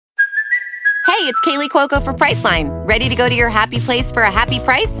it's Kaylee Cuoco for Priceline. Ready to go to your happy place for a happy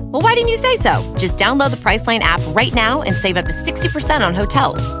price? Well, why didn't you say so? Just download the Priceline app right now and save up to 60% on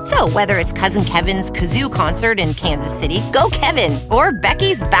hotels. So whether it's Cousin Kevin's Kazoo Concert in Kansas City, go Kevin, or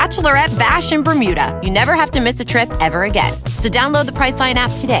Becky's Bachelorette Bash in Bermuda, you never have to miss a trip ever again. So download the Priceline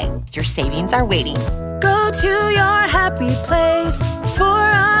app today. Your savings are waiting. Go to your happy place for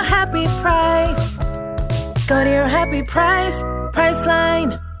a happy price. Go to your happy price,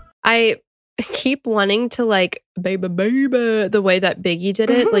 Priceline. I keep wanting to like, baby, the way that Biggie did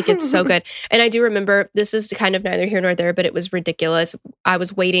it. Like, it's so good. And I do remember, this is kind of neither here nor there, but it was ridiculous. I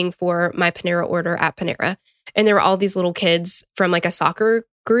was waiting for my Panera order at Panera. And there were all these little kids from like a soccer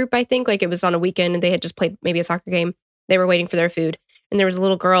group, I think. Like, it was on a weekend and they had just played maybe a soccer game. They were waiting for their food. And there was a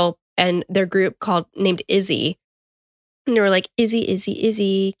little girl and their group named Izzy. And they were like, Izzy, Izzy,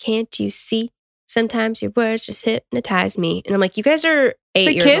 Izzy, can't you see? Sometimes your words just hypnotize me. And I'm like, you guys are 8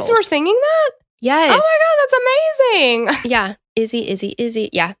 years old. The kids were singing that? Yes. Oh my God, that's amazing. Yeah. Izzy, Izzy, Izzy.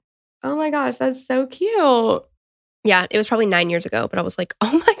 Yeah. Oh my gosh, that's so cute. Yeah. It was probably 9 years ago, but I was like,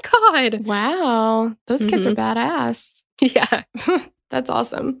 oh my God. Wow. Those kids are badass. Yeah. That's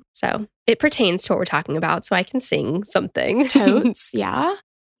awesome. So it pertains to what we're talking about, so I can sing something. Totes. Yeah.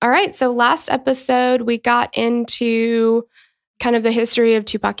 All right. So last episode, we got into kind of the history of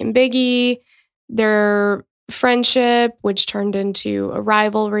Tupac and Biggie, their friendship, which turned into a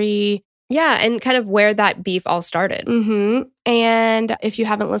rivalry. Yeah, and kind of where that beef all started. And if you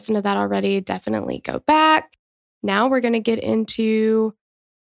haven't listened to that already, definitely go back. Now we're going to get into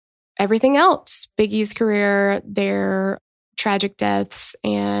everything else. Biggie's career, their tragic deaths,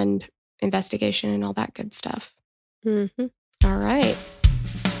 and investigation and all that good stuff. All right.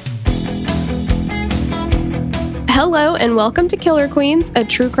 Hello and welcome to Killer Queens, a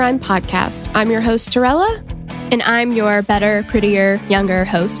true crime podcast. I'm your host, Torella. And I'm your better, prettier, younger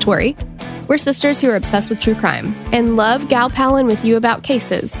host, Tori. We're sisters who are obsessed with true crime and love gal-palling with you about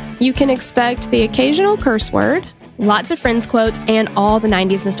cases. You can expect the occasional curse word, lots of Friends quotes, and all the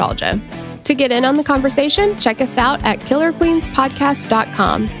 90s nostalgia. To get in on the conversation, check us out at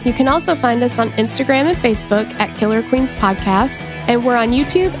killerqueenspodcast.com. You can also find us on Instagram and Facebook at Killer Queens Podcast, and we're on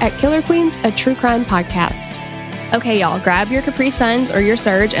YouTube at Killer Queens, a true crime podcast. Okay, y'all, grab your Capri Suns or your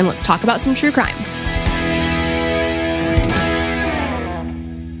Surge and let's talk about some true crime.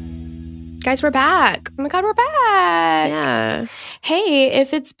 Guys, we're back. Oh my God, we're back. Yeah. Hey,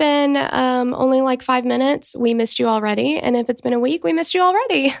 if it's been only like 5 minutes, we missed you already. And if it's been a week, we missed you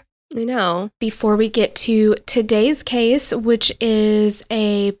already. I know. Before we get to today's case, which is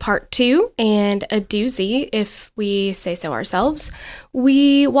a part 2 and a doozy, if we say so ourselves,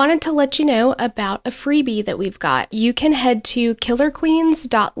 we wanted to let you know about a freebie that we've got. You can head to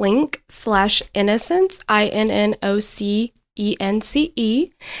killerqueens.link/innocence, INNOCENCE.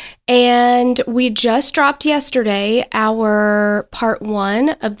 And we just dropped yesterday our part 1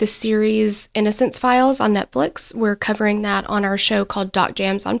 of the series Innocence Files on Netflix. We're covering that on our show called Doc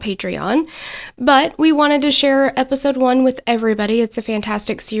Jams on Patreon. But we wanted to share episode 1 with everybody. It's a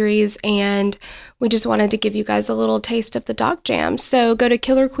fantastic series, and we just wanted to give you guys a little taste of the Doc Jams. So go to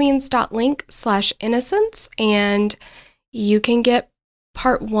killerqueens.link/innocence, and you can get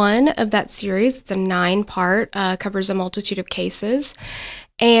part 1 of that series. It's a 9-part, covers a multitude of cases.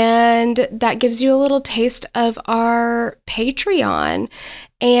 And that gives you a little taste of our Patreon.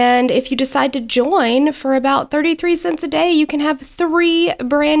 And if you decide to join for about 33 cents a day, you can have 3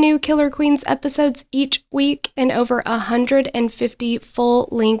 brand new Killer Queens episodes each week and over 150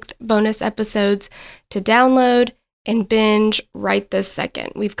 full-length bonus episodes to download and binge right this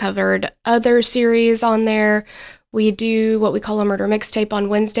second. We've covered other series on there. We do what we call a murder mixtape on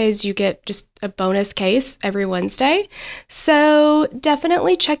Wednesdays. You get just a bonus case every Wednesday. So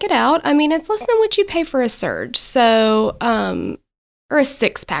definitely check it out. I mean, it's less than what you pay for a Surge. So, or a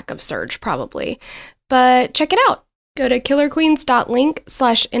 6-pack of Surge probably. But check it out. Go to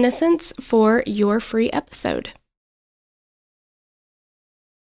killerqueens.link/innocence for your free episode.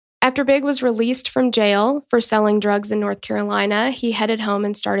 After Big was released from jail for selling drugs in North Carolina, he headed home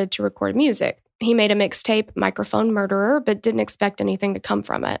and started to record music. He made a mixtape, Microphone Murderer, but didn't expect anything to come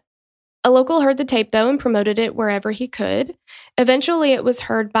from it. A local heard the tape, though, and promoted it wherever he could. Eventually, it was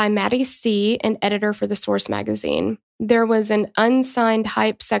heard by Maddie C., an editor for The Source magazine. There was an unsigned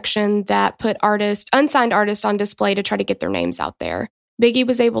hype section that put unsigned artists on display to try to get their names out there. Biggie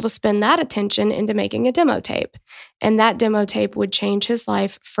was able to spend that attention into making a demo tape, and that demo tape would change his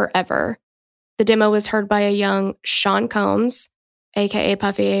life forever. The demo was heard by a young Sean Combs, a.k.a.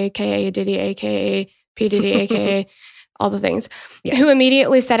 Puffy, a.k.a. Diddy, a.k.a. P. Diddy, a.k.a. all the things, Yes. who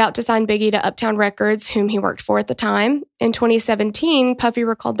immediately set out to sign Biggie to Uptown Records, whom he worked for at the time. In 2017, Puffy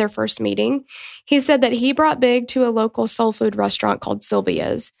recalled their first meeting. He said that he brought Big to a local soul food restaurant called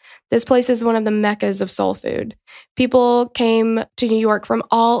Sylvia's. This place is one of the meccas of soul food. People came to New York from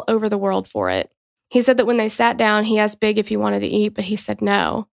all over the world for it. He said that when they sat down, he asked Big if he wanted to eat, but he said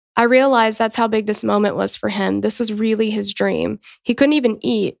no. I realized that's how big this moment was for him. This was really his dream. He couldn't even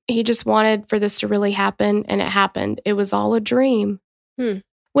eat. He just wanted for this to really happen, and it happened. It was all a dream.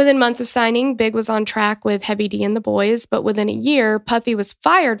 Within months of signing, Big was on track with Heavy D and the Boys, but within a year, Puffy was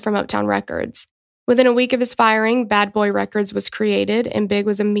fired from Uptown Records. Within a week of his firing, Bad Boy Records was created, and Big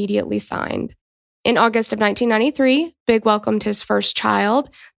was immediately signed. In August of 1993, Big welcomed his first child,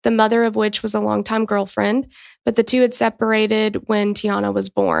 the mother of which was a longtime girlfriend, but the two had separated when Tiana was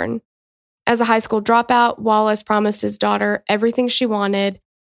born. As a high school dropout, Wallace promised his daughter everything she wanted,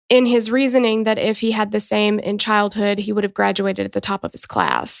 in his reasoning that if he had the same in childhood, he would have graduated at the top of his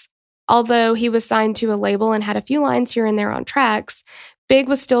class. Although he was signed to a label and had a few lines here and there on tracks, Big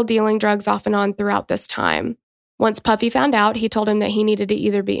was still dealing drugs off and on throughout this time. Once Puffy found out, he told him that he needed to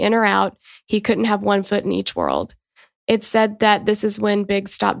either be in or out. He couldn't have one foot in each world. It's said that this is when Big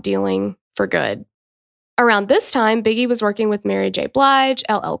stopped dealing for good. Around this time, Biggie was working with Mary J. Blige,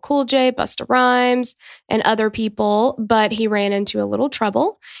 LL Cool J, Busta Rhymes, and other people, but he ran into a little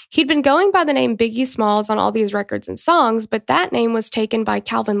trouble. He'd been going by the name Biggie Smalls on all these records and songs, but that name was taken by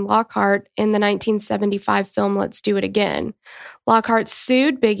Calvin Lockhart in the 1975 film Let's Do It Again. Lockhart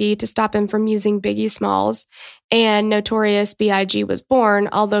sued Biggie to stop him from using Biggie Smalls, and Notorious B.I.G. was born,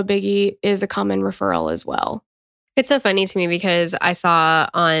 although Biggie is a common referral as well. It's so funny to me because I saw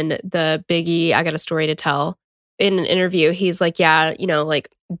on the Biggie, I Got a Story to Tell, in an interview, he's like, yeah, like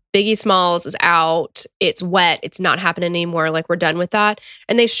Biggie Smalls is out. It's wet. It's not happening anymore. Like, we're done with that.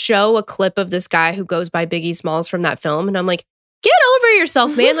 And they show a clip of this guy who goes by Biggie Smalls from that film. And I'm like, get over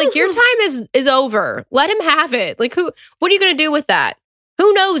yourself, man. Like, your time is over. Let him have it. Like, what are you going to do with that?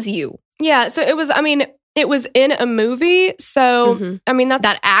 Who knows you? Yeah. So it was in a movie. So, that's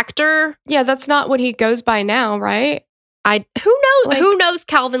that actor. Yeah, that's not what he goes by now, right? Who knows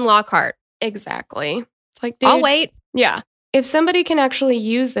Calvin Lockhart? Exactly. It's like, dude, I'll wait. Yeah. If somebody can actually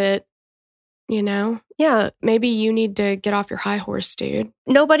use it, yeah, maybe you need to get off your high horse, dude.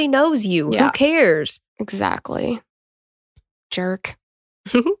 Nobody knows you. Yeah. Who cares? Exactly. Jerk.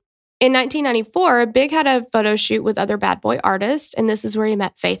 In 1994, Big had a photo shoot with other Bad Boy artists, and this is where he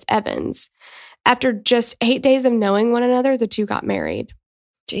met Faith Evans. After just 8 days of knowing one another, the two got married.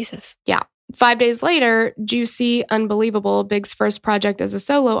 Jesus. Yeah. 5 days later, Juicy Unbelievable, Big's first project as a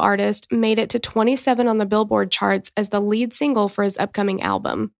solo artist, made it to 27 on the Billboard charts as the lead single for his upcoming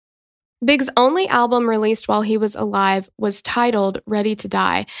album. Big's only album released while he was alive was titled Ready to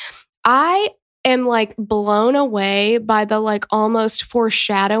Die. I am blown away by the almost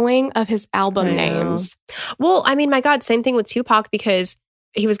foreshadowing of his album names. Well, I mean, my God, same thing with Tupac, because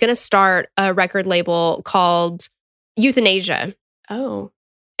he was going to start a record label called Euthanasia. Oh.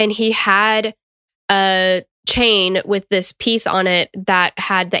 And he had a chain with this piece on it that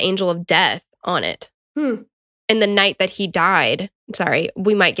had the Angel of Death on it. And the night that he died, sorry,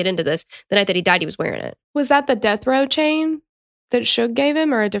 we might get into this. The night that he died, he was wearing it. Was that the Death Row chain that Suge gave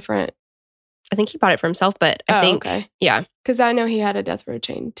him, or a different? I think he bought it for himself, but I think, okay. Yeah. Because I know he had a Death Row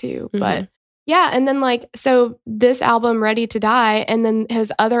chain too, but yeah. And then so this album, Ready to Die, and then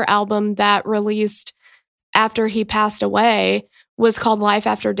his other album that released after he passed away was called Life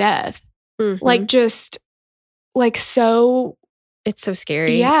After Death. So. It's so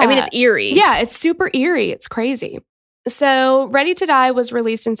scary. Yeah. I mean, it's eerie. Yeah, it's super eerie. It's crazy. So Ready to Die was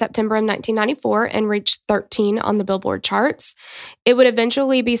released in September of 1994 and reached 13 on the Billboard charts. It would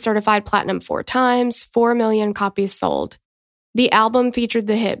eventually be certified platinum 4 times, 4 million copies sold. The album featured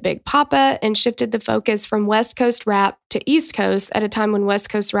the hit Big Papa and shifted the focus from West Coast rap to East Coast at a time when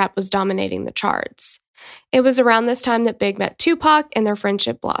West Coast rap was dominating the charts. It was around this time that Big met Tupac and their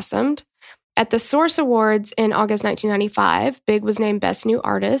friendship blossomed. At the Source Awards in August 1995, Big was named Best New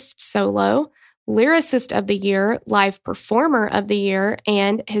Artist, Solo, Lyricist of the Year, Live Performer of the Year,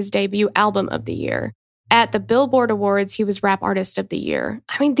 and his debut album of the year. At the Billboard Awards, he was Rap Artist of the Year.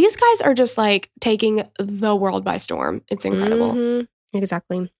 I mean, these guys are just taking the world by storm. It's incredible.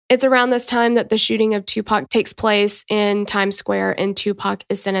 Exactly. It's around this time that the shooting of Tupac takes place in Times Square, and Tupac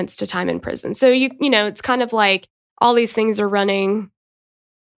is sentenced to time in prison. So, it's kind of all these things are running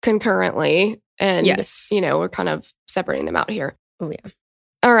concurrently, and, we're kind of separating them out here. Oh, yeah.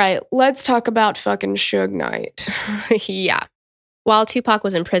 All right, let's talk about fucking Suge Knight. Yeah. While Tupac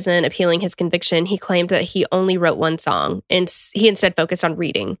was in prison appealing his conviction, he claimed that he only wrote one song, and he instead focused on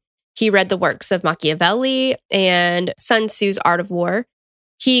reading. He read the works of Machiavelli and Sun Tzu's Art of War.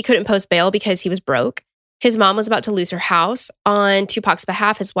 He couldn't post bail because he was broke. His mom was about to lose her house. On Tupac's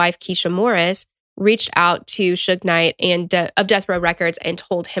behalf, his wife, Keisha Morris, reached out to Suge Knight of Death Row Records and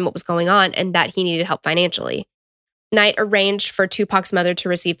told him what was going on and that he needed help financially. Knight arranged for Tupac's mother to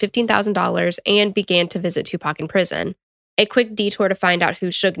receive $15,000 and began to visit Tupac in prison. A quick detour to find out who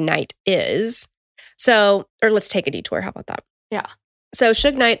Suge Knight is. Let's take a detour. How about that? Yeah. So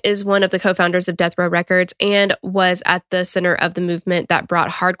Suge Knight is one of the co-founders of Death Row Records and was at the center of the movement that brought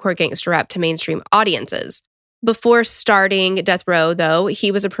hardcore gangster rap to mainstream audiences. Before starting Death Row, though,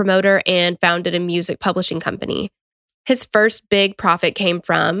 he was a promoter and founded a music publishing company. His first big profit came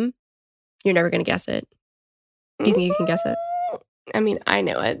from, you're never going to guess it. Do you think you can guess it? I mean, I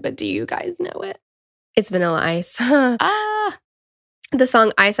know it, but do you guys know it? It's Vanilla Ice. The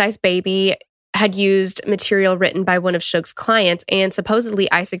song Ice Ice Baby had used material written by one of Suge's clients, and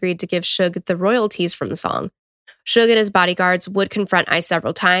supposedly Ice agreed to give Suge the royalties from the song. Suge and his bodyguards would confront Ice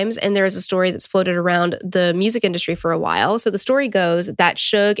several times, and there is a story that's floated around the music industry for a while. So the story goes that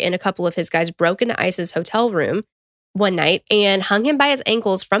Suge and a couple of his guys broke into Ice's hotel room one night and hung him by his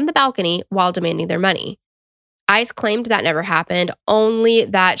ankles from the balcony while demanding their money. Ice claimed that never happened, only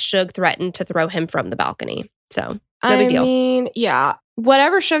that Suge threatened to throw him from the balcony. So, no big deal. I mean, yeah.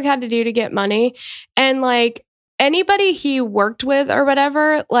 Whatever Suge had to do to get money. And like anybody he worked with or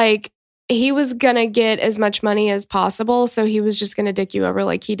whatever, like he was going to get as much money as possible. So he was just going to dick you over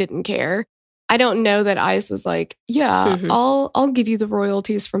like he didn't care. I don't know that Ice was like, yeah, I'll give you the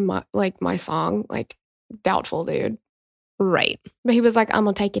royalties from my song. Like, doubtful, dude. Right. But he was like, I'm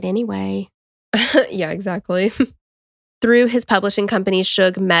going to take it anyway. Yeah, exactly. Through his publishing company,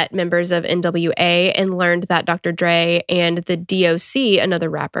 Suge met members of NWA and learned that Dr. Dre and the DOC, another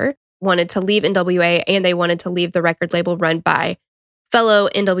rapper, wanted to leave NWA, and they wanted to leave the record label run by fellow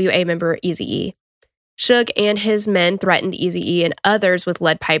NWA member Eazy-E. Suge and his men threatened Eazy-E and others with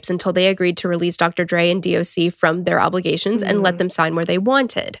lead pipes until they agreed to release Dr. Dre and DOC from their obligations and let them sign where they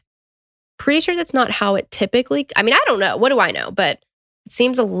wanted. Pretty sure that's not how it typically... I mean, I don't know. What do I know? But it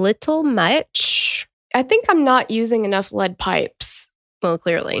seems a little much. I think I'm not using enough lead pipes. Well,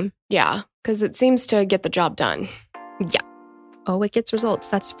 clearly. Yeah, because it seems to get the job done. Yeah. Oh, it gets results.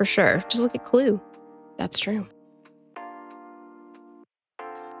 That's for sure. Just look at Clue. That's true.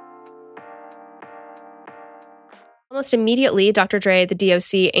 Almost immediately, Dr. Dre, the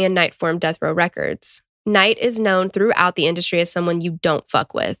DOC, and Knight formed Death Row Records. Knight is known throughout the industry as someone you don't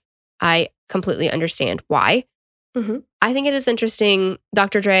fuck with. I completely understand why. I think it is interesting,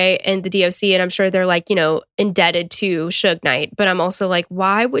 Dr. Dre and the DOC, and I'm sure they're like, indebted to Suge Knight, but I'm also like,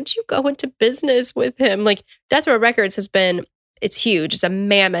 why would you go into business with him? Like, Death Row Records it's huge. It's a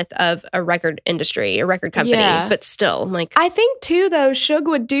mammoth of a record industry, a record company, but still, like. I think too, though, Suge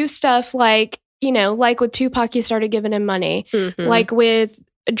would do stuff like, like with Tupac, he started giving him money. Like with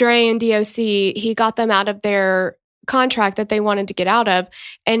Dre and DOC, he got them out of their contract that they wanted to get out of,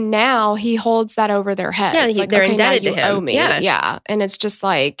 and now he holds that over their heads. Yeah, they're indebted to him. Owe me. Yeah, and it's just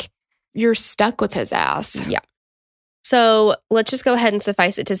like you're stuck with his ass. Yeah. So let's just go ahead and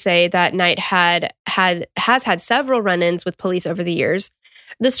suffice it to say that Knight has had several run-ins with police over the years.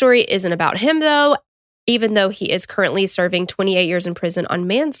 The story isn't about him, though, even though he is currently serving 28 years in prison on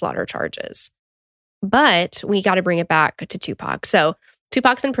manslaughter charges. But we got to bring it back to Tupac. So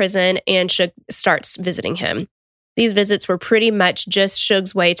Tupac's in prison, and Suge starts visiting him. These visits were pretty much just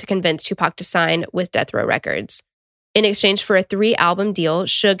Suge's way to convince Tupac to sign with Death Row Records. In exchange for a 3-album deal,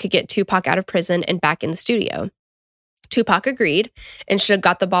 Suge could get Tupac out of prison and back in the studio. Tupac agreed, and Suge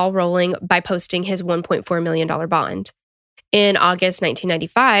got the ball rolling by posting his $1.4 million bond. In August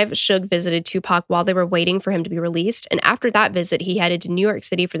 1995, Suge visited Tupac while they were waiting for him to be released, and after that visit, he headed to New York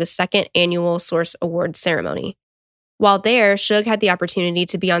City for the second annual Source Awards ceremony. While there, Suge had the opportunity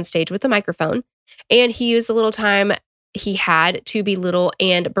to be on stage with a microphone, and he used the little time he had to belittle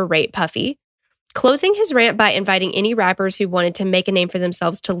and berate Puffy, closing his rant by inviting any rappers who wanted to make a name for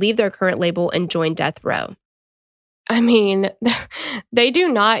themselves to leave their current label and join Death Row. I mean, they do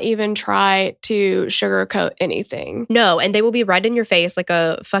not even try to sugarcoat anything. No, and they will be right in your face like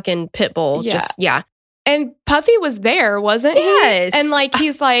a fucking pit bull. Yeah. And Puffy was there, wasn't he? Yes. And like,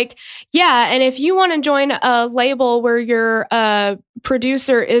 he's like, yeah, and if you want to join a label where your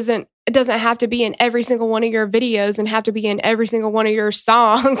producer doesn't have to be in every single one of your videos and have to be in every single one of your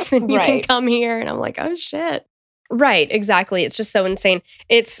songs, then you can come here. And I'm like, oh shit. Right, exactly. It's just so insane.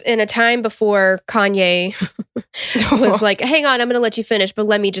 It's in a time before Kanye was like, hang on, I'm going to let you finish, but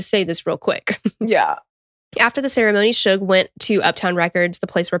let me just say this real quick. Yeah. After the ceremony, Suge went to Uptown Records, the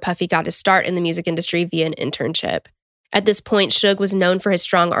place where Puffy got his start in the music industry via an internship. At this point, Suge was known for his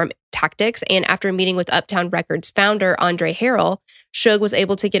strong tactics, and after meeting with Uptown Records founder Andre Harrell, Suge was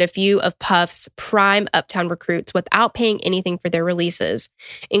able to get a few of Puff's prime Uptown recruits without paying anything for their releases,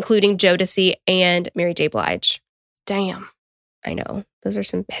 including Jodeci and Mary J. Blige. Damn. I know. Those are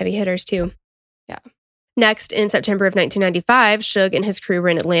some heavy hitters too. Yeah. Next, in September of 1995, Suge and his crew were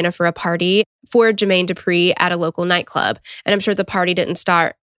in Atlanta for a party for Jermaine Dupri at a local nightclub. And I'm sure the party didn't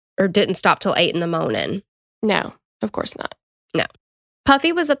stop till 8 in the morning. No, of course not. No.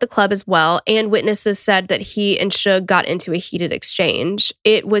 Puffy was at the club as well, and witnesses said that he and Suge got into a heated exchange.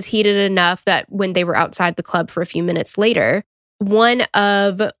 It was heated enough that when they were outside the club for a few minutes later, one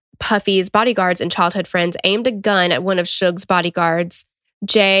of Puffy's bodyguards and childhood friends aimed a gun at one of Suge's bodyguards,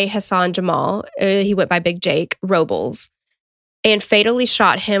 Jay Hassan Jamal, he went by Big Jake, Robles, and fatally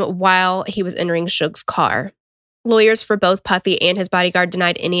shot him while he was entering Suge's car. Lawyers for both Puffy and his bodyguard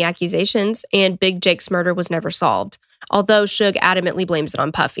denied any accusations, and Big Jake's murder was never solved, although Suge adamantly blames it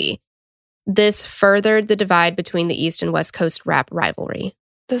on Puffy. This furthered the divide between the East and West Coast rap rivalry.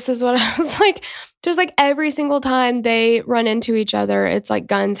 This is what I was like, just like every single time they run into each other, it's like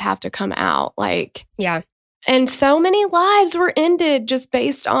guns have to come out. Like, yeah. And so many lives were ended just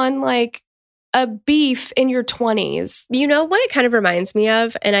based on like a beef in your 20s. You know what it kind of reminds me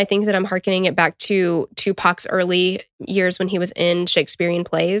of? And I think that I'm hearkening it back to Tupac's early years when he was in Shakespearean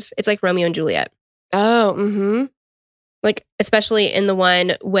plays. It's like Romeo and Juliet. Oh, mm-hmm. Like, especially in the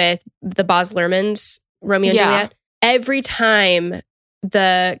one with the Baz Luhrmann's Romeo and Juliet. Every time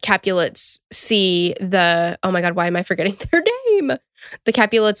the Capulets see the, oh my God, why am I forgetting their name? The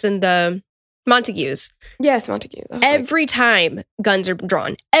Capulets and the Montagues. Yes, Montague. Every time guns are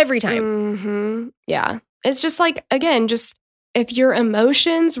drawn. Every time. Mm-hmm. Yeah. It's just like, again, just if your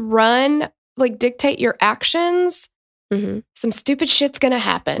emotions dictate your actions, some stupid shit's going to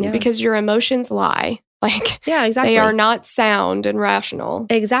happen because your emotions lie. Like, yeah, exactly. They are not sound and rational.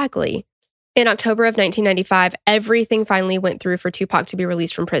 Exactly. In October of 1995, everything finally went through for Tupac to be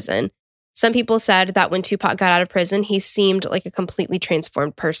released from prison. Some people said that when Tupac got out of prison, he seemed like a completely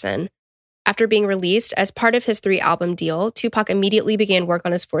transformed person. After being released, as part of his 3-album deal, Tupac immediately began work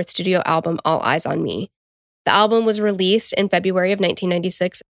on his 4th studio album, All Eyes on Me. The album was released in February of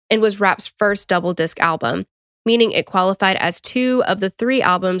 1996 and was Rap's first double-disc album, meaning it qualified as 2 of the 3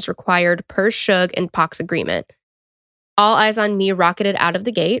 albums required per Suge and Pac's agreement. All Eyes on Me rocketed out of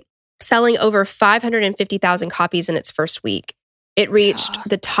the gate, selling over 550,000 copies in its first week. It reached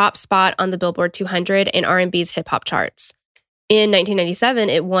the top spot on the Billboard 200 and R&B's hip-hop charts. In 1997,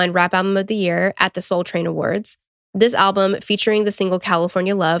 it won Rap Album of the Year at the Soul Train Awards. This album, featuring the single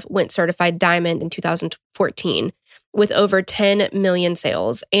California Love, went certified diamond in 2014 with over 10 million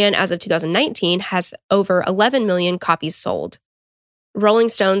sales, and as of 2019, has over 11 million copies sold. Rolling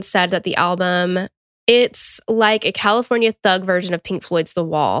Stone said that the album, it's like a California thug version of Pink Floyd's The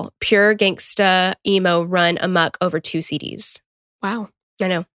Wall. Pure gangsta emo run amok over 2 CDs. Wow. I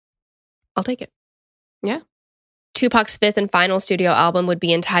know. I'll take it. Yeah. Tupac's 5th and final studio album would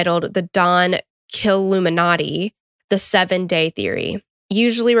be entitled The Don Killuminati, The 7-Day Theory,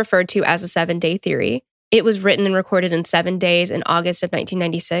 usually referred to as the 7-Day Theory. It was written and recorded in 7 days in August of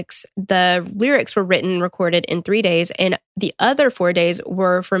 1996. The lyrics were written and recorded in 3 days, and the other 4 days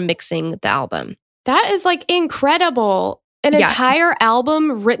were for mixing the album. That is like incredible. An entire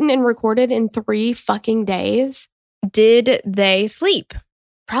album written and recorded in 3 fucking days. Did they sleep?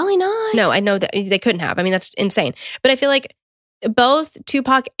 Probably not. No, I know that they couldn't have. I mean, that's insane. But I feel like both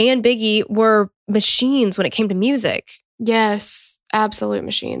Tupac and Biggie were machines when it came to music. Yes, absolute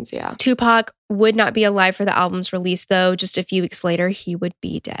machines, yeah. Tupac would not be alive for the album's release, though. Just a few weeks later, he would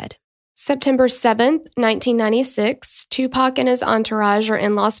be dead. September 7th, 1996, Tupac and his entourage are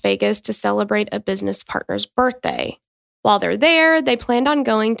in Las Vegas to celebrate a business partner's birthday. While they're there, they planned on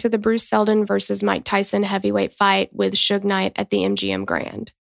going to the Bruce Seldon versus Mike Tyson heavyweight fight with Suge Knight at the MGM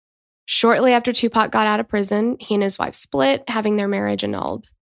Grand. Shortly after Tupac got out of prison, he and his wife split, having their marriage annulled.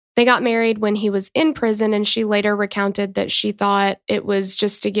 They got married when he was in prison, and she later recounted that she thought it was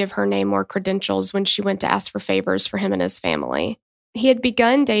just to give her name more credentials when she went to ask for favors for him and his family. He had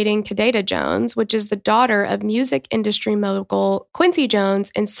begun dating Kidada Jones, which is the daughter of music industry mogul Quincy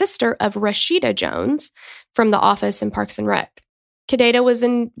Jones and sister of Rashida Jones from The Office and Parks and Rec. Kidada was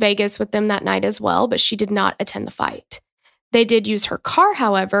in Vegas with them that night as well, but she did not attend the fight. They did use her car,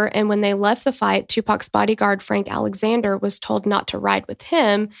 however, and when they left the fight, Tupac's bodyguard Frank Alexander was told not to ride with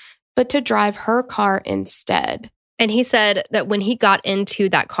him, but to drive her car instead. And he said that when he got into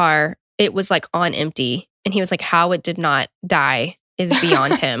that car, it was like on empty. And he was like, how it did not die is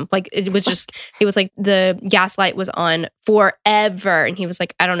beyond him. Like, it was like the gas light was on forever. And he was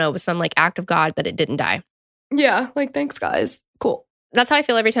like, I don't know, it was some like act of God that it didn't die. Yeah, like, thanks, guys. Cool. That's how I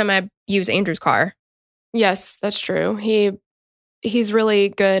feel every time I use Andrew's car. Yes, that's true. He's really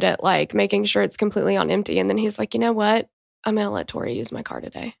good at like making sure it's completely on empty. And then he's like, you know what? I'm going to let Tori use my car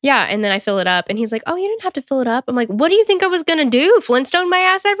today. Yeah. And then I fill it up and he's like, oh, you didn't have to fill it up. I'm like, what do you think I was going to do? Flintstone my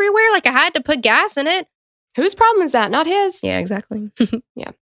ass everywhere? Like I had to put gas in it. Whose problem is that? Not his. Yeah, exactly.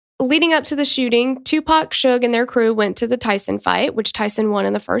 Yeah. Leading up to the shooting, Tupac, Suge, and their crew went to the Tyson fight, which Tyson won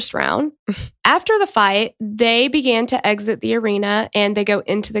in the first round. After the fight, they began to exit the arena and they go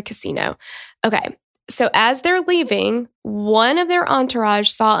into the casino. Okay. So as they're leaving, one of their entourage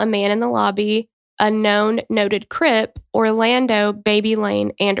saw a man in the lobby, a known noted Crip, Orlando Baby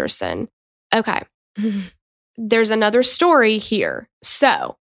Lane Anderson. Okay. There's another story here.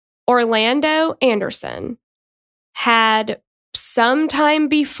 So Orlando Anderson had sometime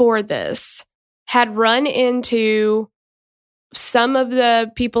before this had run into some of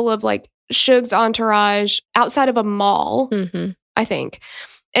the people of like Suge's entourage outside of a mall, I think.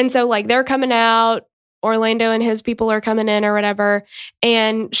 And so like they're coming out, Orlando and his people are coming in or whatever.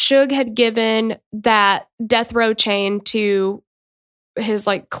 And Suge had given that death row chain to his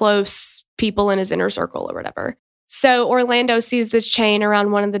like close people in his inner circle or whatever. So Orlando sees this chain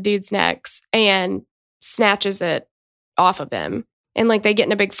around one of the dude's necks and snatches it off of him. And like they get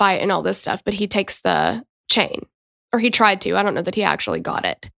in a big fight and all this stuff, but he takes the chain, or he tried to. I don't know that he actually got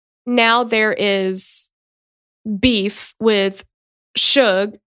it. Now there is beef with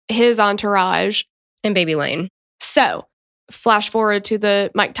Suge, his entourage, and Baby Lane. So, flash forward to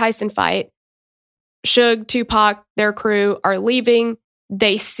the Mike Tyson fight. Suge, Tupac, their crew are leaving.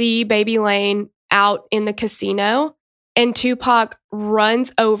 They see Baby Lane out in the casino, and Tupac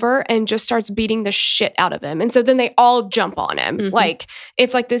runs over and just starts beating the shit out of him. And so then they all jump on him. Like,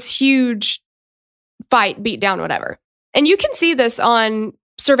 it's like this huge fight, beat down, whatever. And you can see this on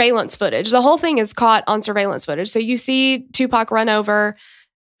surveillance footage. The whole thing is caught on surveillance footage. So you see Tupac run over,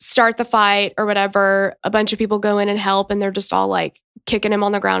 start the fight or whatever. A bunch of people go in and help, and they're just all like kicking him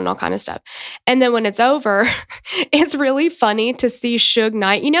on the ground and all kind of stuff. And then when it's over, it's really funny to see Suge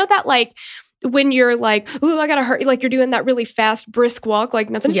Knight. You know that like when you're like, ooh, I gotta hurt, like you're doing that really fast, brisk walk, like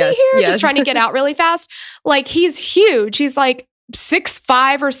nothing to see here, just trying to get out really fast. Like he's huge. He's like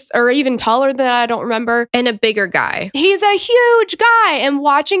 6'5" or even taller than that, I don't remember. And a bigger guy. He's a huge guy. And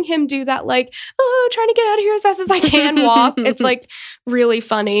watching him do that, like, oh, trying to get out of here as fast as I can walk. It's like really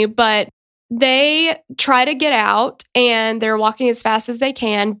funny. But they try to get out and they're walking as fast as they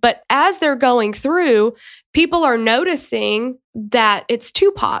can. But as they're going through, people are noticing that it's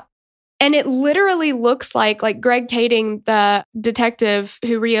Tupac. And it literally looks like Greg Kading, the detective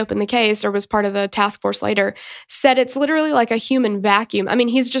who reopened the case or was part of the task force later, said it's literally like a human vacuum. I mean,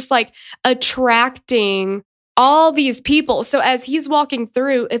 he's just like attracting all these people. So as he's walking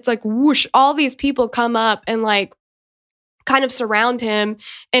through, it's like whoosh, all these people come up and like kind of surround him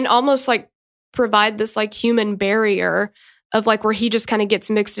and almost like provide this like human barrier of like where he just kind of gets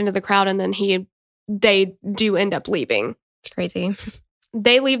mixed into the crowd and then they do end up leaving. It's crazy.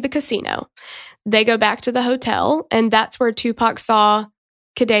 They leave the casino. They go back to the hotel, and that's where Tupac saw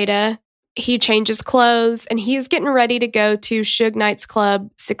Kidada. He changes clothes, and he's getting ready to go to Suge Knight's club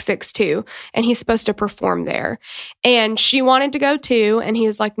 662, and he's supposed to perform there. And she wanted to go too, and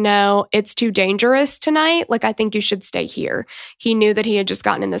he's like, no, it's too dangerous tonight. Like, I think you should stay here. He knew that he had just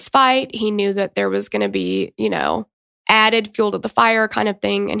gotten in this fight. He knew that there was going to be, added fuel to the fire kind of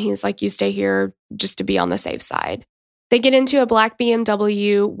thing. And he's like, you stay here just to be on the safe side. They get into a black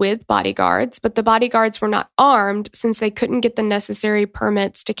BMW with bodyguards, but the bodyguards were not armed since they couldn't get the necessary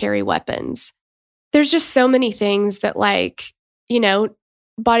permits to carry weapons. There's just so many things that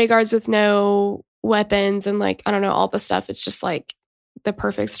bodyguards with no weapons and all the stuff. It's just like the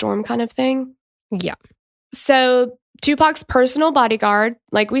perfect storm kind of thing. Yeah. So Tupac's personal bodyguard,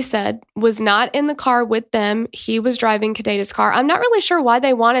 like we said, was not in the car with them. He was driving Kidada's car. I'm not really sure why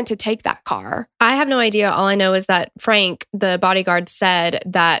they wanted to take that car. I have no idea. All I know is that Frank, the bodyguard, said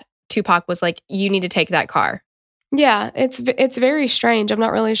that Tupac was like, you need to take that car. Yeah, it's very strange. I'm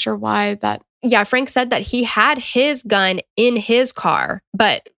not really sure why that. Yeah, Frank said that he had his gun in his car,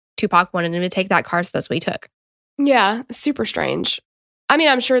 but Tupac wanted him to take that car, so that's what he took. Yeah, super strange. I mean,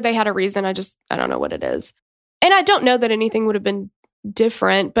 I'm sure they had a reason. I don't know what it is. And I don't know that anything would have been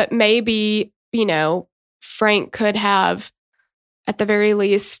different, but maybe, Frank could have, at the very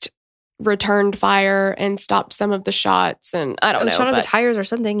least, returned fire and stopped some of the shots. And I don't know. Shot of the tires or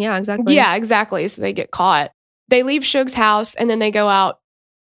something. Yeah, exactly. Yeah, exactly. So they get caught. They leave Suge's house and then they go out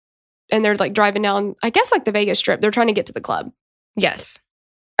and they're driving down, I guess the Vegas Strip. They're trying to get to the club. Yes.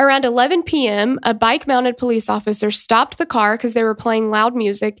 Around 11 p.m., a bike-mounted police officer stopped the car because they were playing loud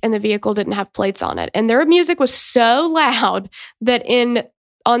music and the vehicle didn't have plates on it. And their music was so loud that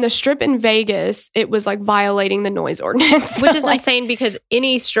on the strip in Vegas, it was like violating the noise ordinance. Which is insane because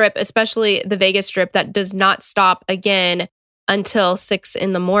any strip, especially the Vegas strip, that does not stop again until 6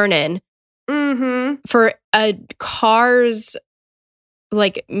 a.m. For a car's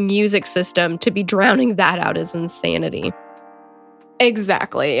like music system to be drowning that out is insanity.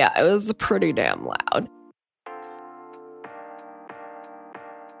 Exactly. Yeah, it was pretty damn loud.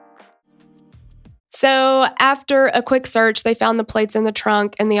 So after a quick search, they found the plates in the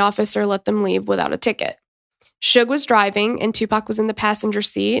trunk and the officer let them leave without a ticket. Suge was driving and Tupac was in the passenger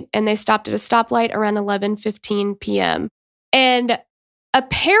seat, and they stopped at a stoplight around 11:15 p.m. And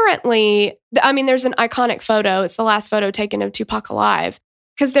apparently, I mean, there's an iconic photo. It's the last photo taken of Tupac alive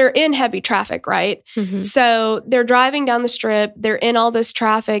because they're in heavy traffic, right? So they're driving down the strip. They're in all this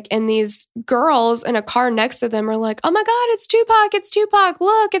traffic, and these girls in a car next to them are like, "Oh my God, it's Tupac. It's Tupac.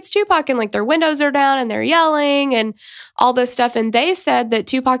 Look, it's Tupac." And like their windows are down and they're yelling and all this stuff. And they said that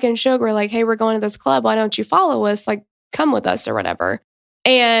Tupac and Suge were like, "Hey, we're going to this club. Why don't you follow us? Like, come with us or whatever."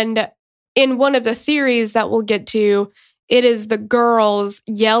 And in one of the theories that we'll get to, it is the girls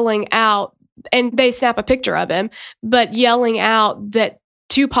yelling out, and they snap a picture of him, but yelling out that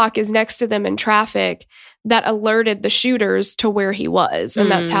Tupac is next to them in traffic, that alerted the shooters to where he was. And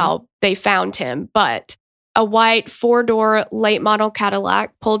that's how they found him. But a white 4-door late model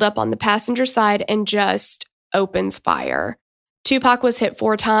Cadillac pulled up on the passenger side and just opens fire. Tupac was hit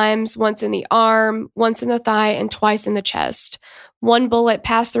 4 times, once in the arm, once in the thigh, and twice in the chest. 1 bullet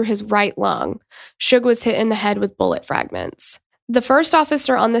passed through his right lung. Suge was hit in the head with bullet fragments. The first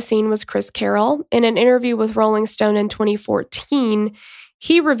officer on the scene was Chris Carroll. In an interview with Rolling Stone in 2014,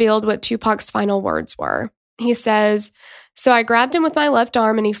 he revealed what Tupac's final words were. He says, "So I grabbed him with my left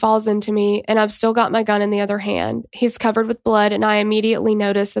arm and he falls into me, and I've still got my gun in the other hand. He's covered with blood, and I immediately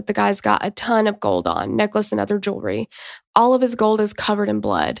noticed that the guy's got a ton of gold on, necklace and other jewelry. All of his gold is covered in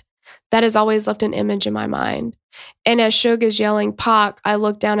blood. That has always left an image in my mind. And as Suge is yelling Pac, I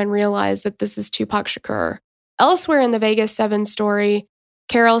look down and realize that this is Tupac Shakur." Elsewhere in the Vegas 7 story,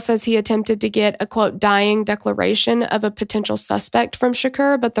 Carroll says he attempted to get a, quote, dying declaration of a potential suspect from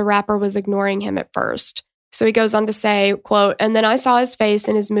Shakur, but the rapper was ignoring him at first. So he goes on to say, quote, "And then I saw his face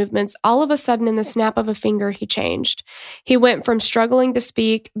and his movements. All of a sudden, in the snap of a finger, he changed. He went from struggling to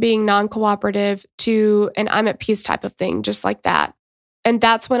speak, being non-cooperative, to an I'm at peace type of thing, just like that. And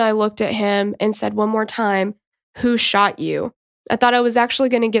that's when I looked at him and said one more time, 'Who shot you?' I thought I was actually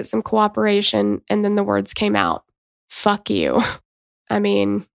going to get some cooperation, and then the words came out. Fuck you." I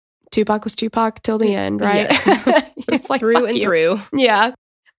mean, Tupac was Tupac till the end, right? Yes. It's like through fuck and you. through. Yeah.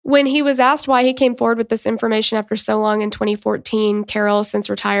 When he was asked why he came forward with this information after so long in 2014, Carroll, since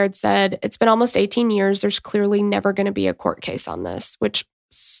retired, said, "It's been almost 18 years. There's clearly never going to be a court case on this," which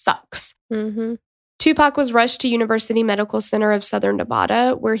sucks. Tupac was rushed to University Medical Center of Southern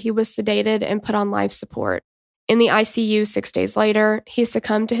Nevada, where he was sedated and put on life support. In the ICU 6 days later, he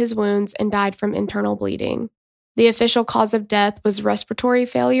succumbed to his wounds and died from internal bleeding. The official cause of death was respiratory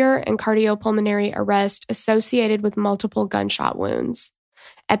failure and cardiopulmonary arrest associated with multiple gunshot wounds.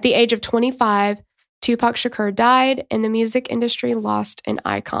 At the age of 25, Tupac Shakur died, and the music industry lost an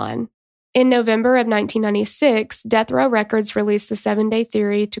icon. In November of 1996, Death Row Records released the 7-Day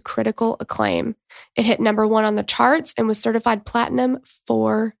Theory to critical acclaim. It hit number 1 on the charts and was certified platinum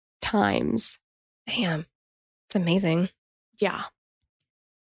 4 times. Damn. It's amazing. Yeah.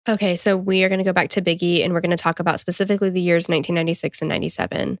 Okay, so we are going to go back to Biggie, and we're going to talk about specifically the years 1996 and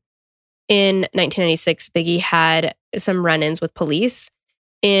 97. In 1996, Biggie had some run-ins with police.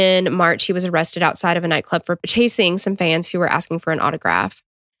 In March, he was arrested outside of a nightclub for chasing some fans who were asking for an autograph.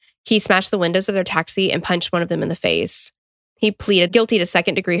 He smashed the windows of their taxi and punched one of them in the face. He pleaded guilty to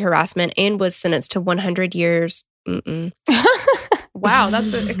second-degree harassment and was sentenced to 100 years. Wow,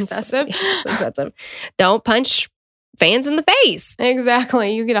 that's excessive. Excessive. Don't punch fans in the face.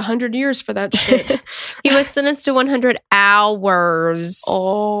 Exactly. You get 100 years for that shit. He was sentenced to 100 hours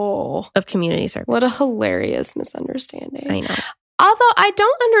of community service. What a hilarious misunderstanding. I know. Although I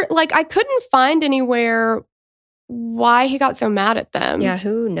don't I couldn't find anywhere why he got so mad at them. Yeah,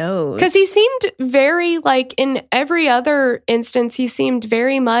 who knows? Because he seemed very, in every other instance, he seemed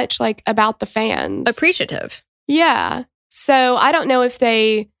very much about the fans. Appreciative. Yeah. So I don't know if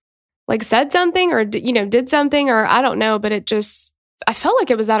they said something or, did something, or I don't know, but I felt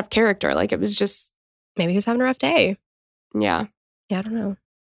like it was out of character. It was just. Maybe he was having a rough day. Yeah. Yeah, I don't know.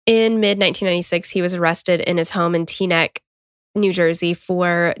 In mid-1996, he was arrested in his home in Teaneck, New Jersey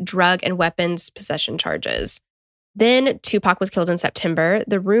for drug and weapons possession charges. Then Tupac was killed in September.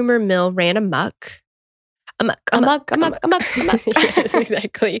 The rumor mill ran amok. The rumor mill ran amok. Amok. Yes,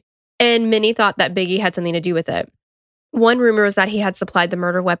 exactly. And many thought that Biggie had something to do with it. One rumor was that he had supplied the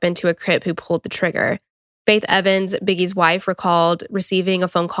murder weapon to a Crip who pulled the trigger. Faith Evans, Biggie's wife, recalled receiving a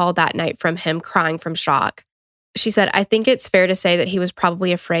phone call that night from him crying from shock. She said, "I think it's fair to say that he was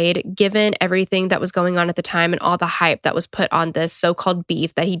probably afraid, given everything that was going on at the time and all the hype that was put on this so-called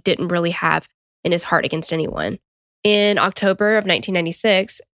beef that he didn't really have in his heart against anyone." In October of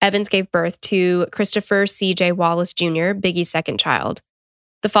 1996, Evans gave birth to Christopher C.J. Wallace Jr., Biggie's second child.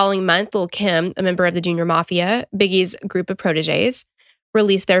 The following month, Lil' Kim, a member of the Junior Mafia, Biggie's group of proteges,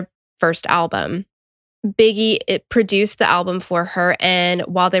 released their first album. Biggie produced the album for her, and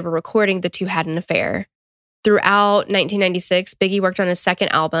while they were recording, the two had an affair. Throughout 1996, Biggie worked on his second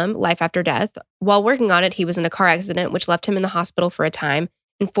album, Life After Death. While working on it, he was in a car accident, which left him in the hospital for a time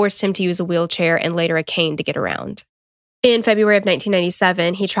and forced him to use a wheelchair and later a cane to get around. In February of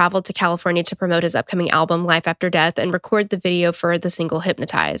 1997, he traveled to California to promote his upcoming album, Life After Death, and record the video for the single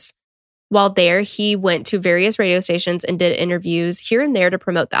Hypnotize. While there, he went to various radio stations and did interviews here and there to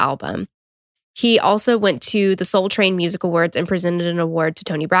promote the album. He also went to the Soul Train Music Awards and presented an award to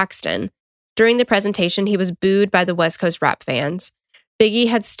Toni Braxton. During the presentation, he was booed by the West Coast rap fans. Biggie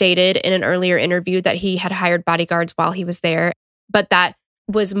had stated in an earlier interview that he had hired bodyguards while he was there, but that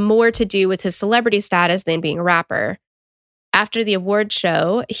was more to do with his celebrity status than being a rapper. After the award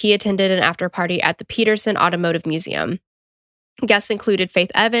show, he attended an after party at the Peterson Automotive Museum. Guests included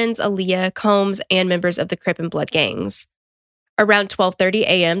Faith Evans, Aaliyah, Combs, and members of the Crip and Blood gangs. Around 12:30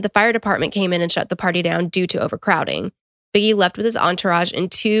 a.m., the fire department came in and shut the party down due to overcrowding. Biggie left with his entourage in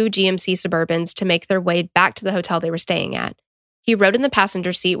 2 GMC Suburbans to make their way back to the hotel they were staying at. He rode in the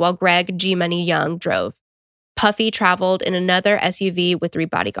passenger seat while Greg G. Money Young drove. Puffy traveled in another SUV with 3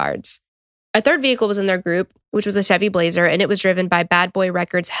 bodyguards. A third vehicle was in their group, which was a Chevy Blazer, and it was driven by Bad Boy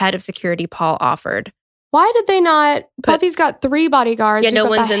Records head of security, Paul Offord. Why did they not? Puffy's got 3 bodyguards. Yeah, no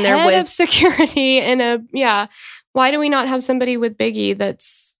one's in there head with of security and Why do we not have somebody with Biggie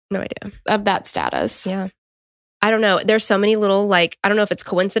that's no idea of that status? Yeah, I don't know. There's so many little I don't know if it's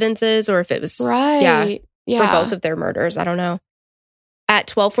coincidences or if it was right. Yeah, for both of their murders. I don't know. At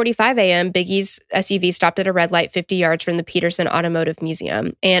 12:45 a.m., Biggie's SUV stopped at a red light 50 yards from the Peterson Automotive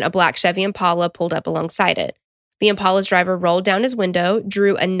Museum, and a black Chevy Impala pulled up alongside it. The Impala's driver rolled down his window,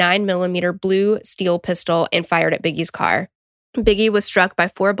 drew a 9mm blue steel pistol, and fired at Biggie's car. Biggie was struck by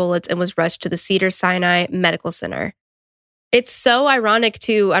 4 bullets and was rushed to the Cedars-Sinai Medical Center. It's so ironic,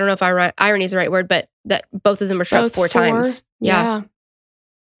 too. I don't know if irony is the right word, but that both of them were struck 4 times. Yeah.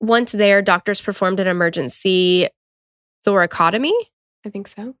 Once there, doctors performed an emergency thoracotomy. I think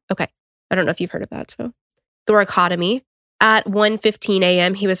so. Okay. I don't know if you've heard of that. So, thoracotomy. At 1:15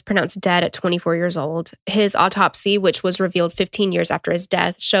 a.m., he was pronounced dead at 24 years old. His autopsy, which was revealed 15 years after his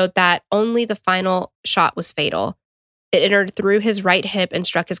death, showed that only the final shot was fatal. It entered through his right hip and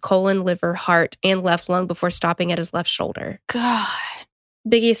struck his colon, liver, heart, and left lung before stopping at his left shoulder. God.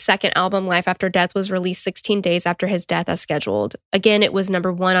 Biggie's second album, Life After Death, was released 16 days after his death as scheduled. Again, it was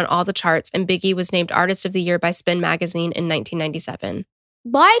number 1 on all the charts, and Biggie was named Artist of the Year by Spin Magazine in 1997.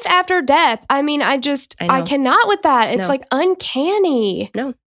 Life After Death. I mean, I cannot with that. It's like uncanny.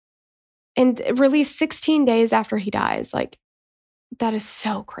 No. And released 16 days after he dies. Like, that is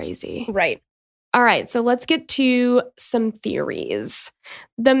so crazy. Right. All right, so let's get to some theories.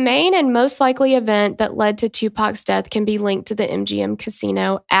 The main and most likely event that led to Tupac's death can be linked to the MGM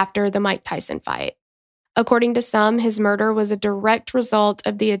casino after the Mike Tyson fight. According to some, his murder was a direct result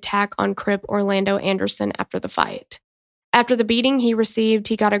of the attack on Crip Orlando Anderson after the fight. After the beating he received,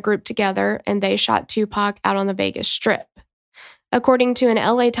 he got a group together and they shot Tupac out on the Vegas Strip. According to an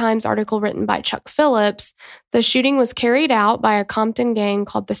LA Times article written by Chuck Phillips, the shooting was carried out by a Compton gang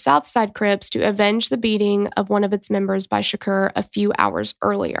called the Southside Crips to avenge the beating of one of its members by Shakur a few hours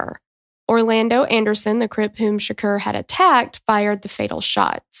earlier. Orlando Anderson, the Crip whom Shakur had attacked, fired the fatal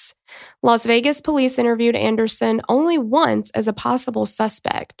shots. Las Vegas police interviewed Anderson only once as a possible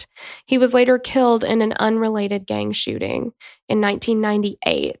suspect. He was later killed in an unrelated gang shooting in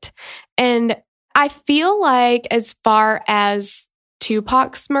 1998. And I feel like as far as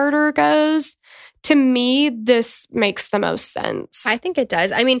Tupac's murder goes, to me, this makes the most sense. I think it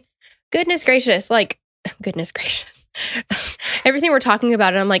does. I mean, goodness gracious. Everything we're talking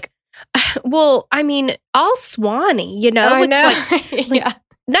about, I'm like, well, I mean, all Swanee, you know? I know. Yeah.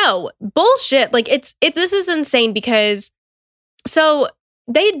 No, bullshit. Like, this is insane because, so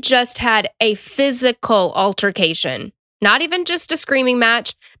they just had a physical altercation. Not even just a screaming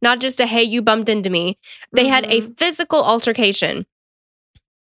match, not just a, hey, you bumped into me. They had a physical altercation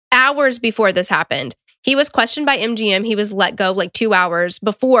hours before this happened. He was questioned by MGM. He was let go like 2 hours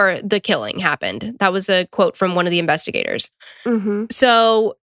before the killing happened. That was a quote from one of the investigators. Mm-hmm.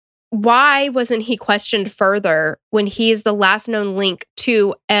 So why wasn't he questioned further when he is the last known link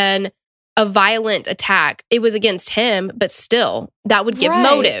to a violent attack? It was against him, but still, that would give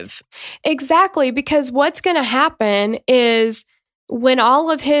motive. Exactly, because what's going to happen is when all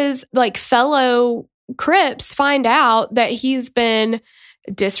of his like fellow Crips find out that he's been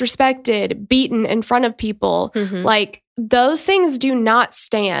disrespected, beaten in front of people, like those things do not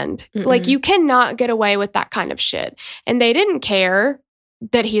stand. Like you cannot get away with that kind of shit. And they didn't care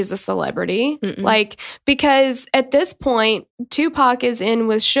that he's a celebrity. Like, because at this point, Tupac is in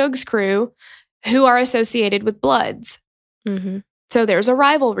with Suge's crew who are associated with Bloods. So there's a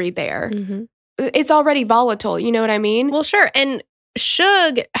rivalry there. It's already volatile. You know what I mean? Well, sure. And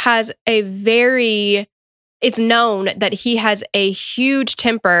Suge has it's known that he has a huge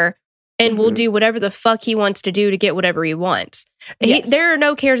temper and will do whatever the fuck he wants to do to get whatever he wants. Yes. There are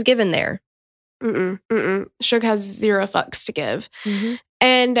no cares given there. Suge has 0 fucks to give.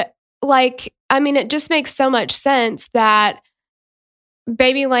 And like, I mean, it just makes so much sense that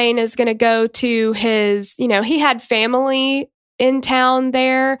Baby Lane is going to go to his, he had family in town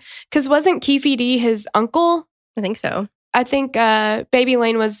there. Because wasn't Keefe D his uncle? I think so. I think Baby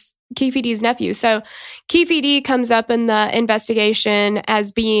Lane was Keefe D's nephew. So Keefe D comes up in the investigation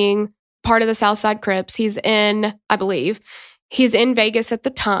as being part of the Southside Crips. He's in Vegas at the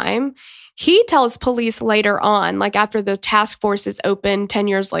time. He tells police later on, like after the task force is open 10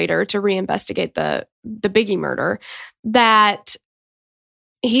 years later to reinvestigate the Biggie murder, that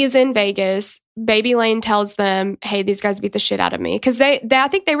he's in Vegas. Baby Lane tells them, hey, these guys beat the shit out of me. Because I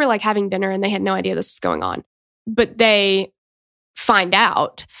think they were like having dinner and they had no idea this was going on. But they find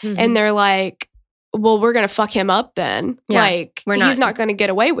out and they're like, well, we're going to fuck him up then. Yeah, like, he's not going to get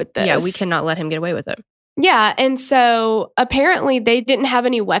away with this. Yeah, we cannot let him get away with it. Yeah. And so apparently they didn't have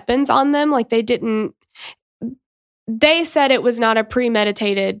any weapons on them. Like they said it was not a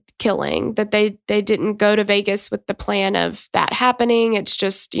premeditated killing, that they didn't go to Vegas with the plan of that happening. It's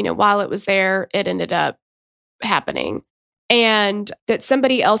just, while it was there, it ended up happening. And that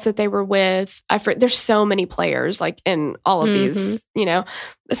somebody else that they were with, there's so many players like in all of these,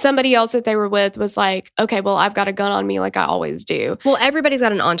 somebody else that they were with was like, okay, well, I've got a gun on me like I always do. Well, everybody's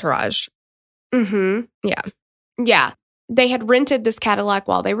got an entourage. Yeah. Yeah. They had rented this Cadillac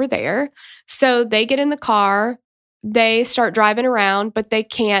while they were there. So they get in the car, they start driving around, but they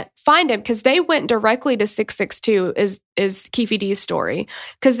can't find him because they went directly to 662 is Keefe D's story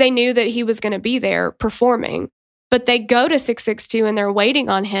because they knew that he was going to be there performing. But they go to 662 and they're waiting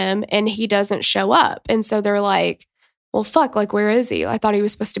on him and he doesn't show up. And so they're like, well, fuck, like, where is he? I thought he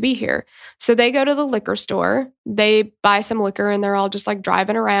was supposed to be here. So they go to the liquor store, they buy some liquor and they're all just like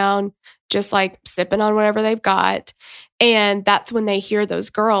driving around, just like sipping on whatever they've got. And that's when they hear those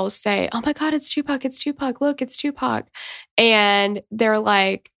girls say, oh my God, it's Tupac. Look, it's Tupac. And they're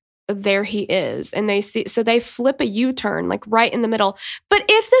like, there he is. And they flip a U-turn like right in the middle. But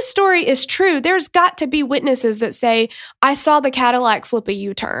if this story is true, there's got to be witnesses that say, I saw the Cadillac flip a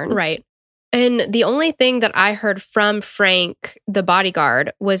U-turn. Right. And the only thing that I heard from Frank, the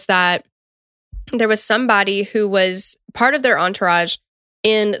bodyguard, was that there was somebody who was part of their entourage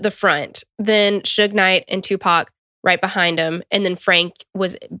in the front, then Suge Knight and Tupac right behind him, and then Frank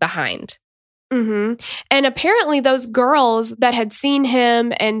was behind. And apparently those girls that had seen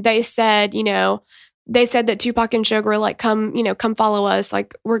him and they said that Tupac and Suge were like, come follow us.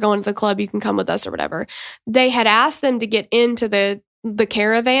 Like, we're going to the club. You can come with us or whatever. They had asked them to get into the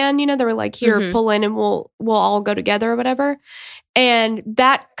caravan. They were like, here, pull in and we'll all go together or whatever. And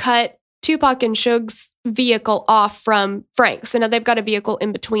that cut Tupac and Suge's vehicle off from Frank. So now they've got a vehicle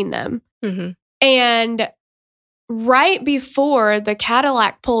in between them. And right before the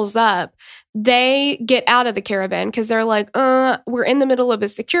Cadillac pulls up, they get out of the caravan because they're like, we're in the middle of a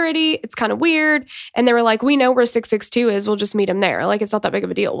security. It's kind of weird. And they were like, we know where 662 is. We'll just meet him there. Like, it's not that big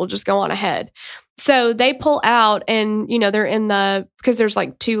of a deal. We'll just go on ahead. So they pull out and, they're because there's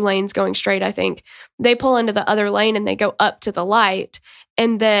like 2 lanes going straight, I think. They pull into the other lane and they go up to the light.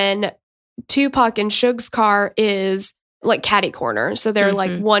 And then Tupac and Suge's car is like catty corner. So they're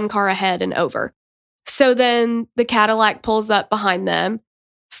like 1 car ahead and over. So then the Cadillac pulls up behind them,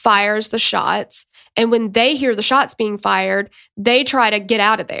 fires the shots. And when they hear the shots being fired, they try to get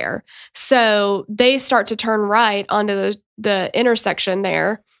out of there. So they start to turn right onto the intersection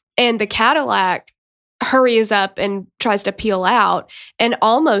there. And the Cadillac hurries up and tries to peel out and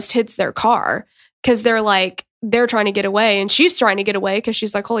almost hits their car because they're trying to get away. And she's trying to get away because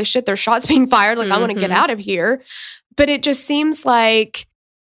she's like, holy shit, there's shots being fired. Like, I want to get out of here. But it just seems like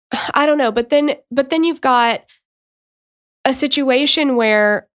I don't know. But then you've got a situation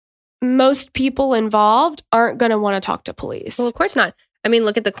where most people involved aren't going to want to talk to police. Well, of course not. I mean,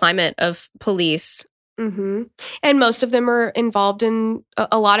 look at the climate of police. Mm-hmm. And most of them are involved in,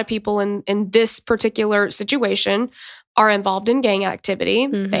 a lot of people in this particular situation are involved in gang activity.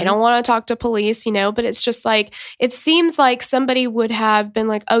 Mm-hmm. They don't want to talk to police, but it's just like, it seems like somebody would have been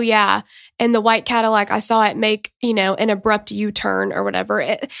like, oh yeah, and the white Cadillac, I saw it make, an abrupt U-turn or whatever.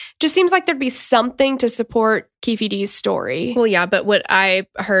 It just seems like there'd be something to support Keefe D's story. Well, yeah, but what I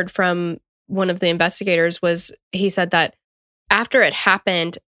heard from one of the investigators was he said that after it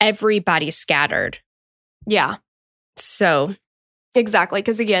happened, everybody scattered. Yeah. So exactly,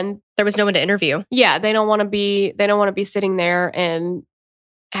 because again, there was no one to interview. Yeah, they don't want to be sitting there and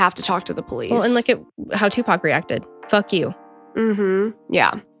have to talk to the police. Well, and look at how Tupac reacted. Fuck you. Mm-hmm.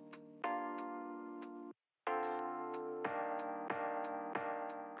 Yeah.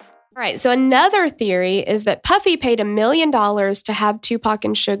 All right, so another theory is that Puffy paid $1 million to have Tupac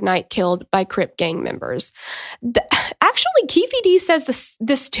and Suge Knight killed by Crip gang members. Actually, Keefe D says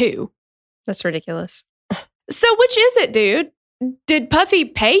this too. That's ridiculous. So which is it, dude? Did Puffy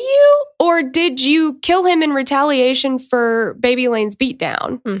pay you, or did you kill him in retaliation for Baby Lane's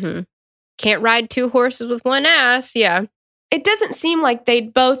beatdown? Mm-hmm. Can't ride two horses with one ass. Yeah. It doesn't seem like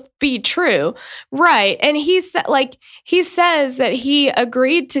they'd both be true. Right. And he says that he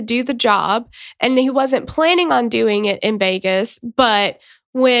agreed to do the job and he wasn't planning on doing it in Vegas, but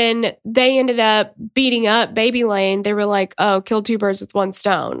when they ended up beating up Baby Lane, they were like, oh, kill two birds with one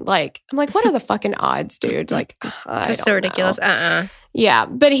stone. Like, I'm like, what are the fucking odds, dude? Like, it's just so ridiculous. Yeah.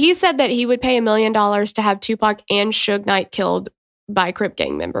 But he said that he would pay $1 million to have Tupac and Suge Knight killed by Crip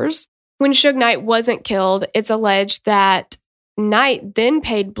gang members. When Suge Knight wasn't killed, it's alleged that Knight then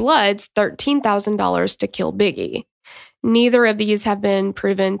paid Bloods $13,000 to kill Biggie. Neither of these have been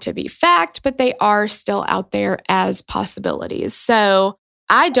proven to be fact, but they are still out there as possibilities. So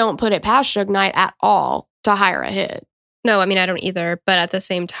I don't put it past Suge Knight at all to hire a hit. No, I mean, I don't either. But at the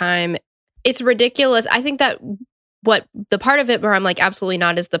same time, it's ridiculous. I think that what the part of it where I'm like, absolutely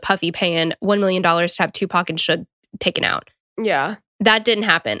not, is the Puffy paying $1 million to have Tupac and Suge taken out. Yeah. That didn't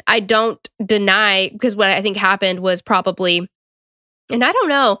happen. I don't deny, because what I think happened was probably, and I don't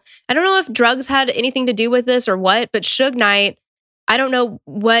know if drugs had anything to do with this or what, but Suge Knight, I don't know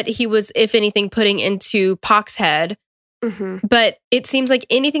what he was, if anything, putting into Pac's head. Mm-hmm. But it seems like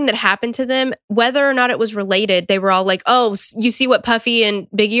anything that happened to them, whether or not it was related, they were all like, oh, you see what Puffy and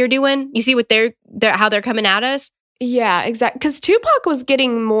Biggie are doing? You see what they're how they're coming at us? Yeah, exactly. Because Tupac was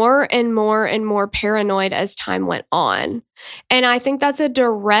getting more and more and more paranoid as time went on. And I think that's a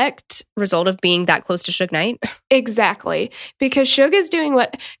direct result of being that close to Suge Knight. Exactly. Because Suge is doing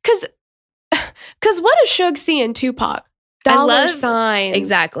what... Because what does Suge see in Tupac? Dollar signs.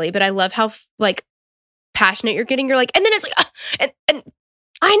 Exactly. But I love how, passionate you're getting. You're like, and then it's like, and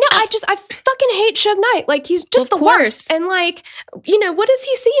I know. I fucking hate Suge Knight. Like, he's just the worst. And what does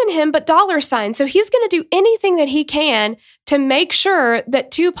he see in him but dollar signs? So he's going to do anything that he can to make sure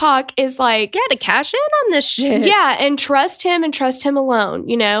that Tupac is like, to cash in on this shit. Yeah. And trust him alone,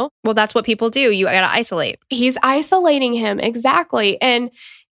 Well, that's what people do. You got to isolate. He's isolating him. Exactly. And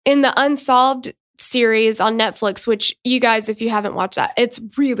in the Unsolved series on Netflix, which you guys, if you haven't watched that, it's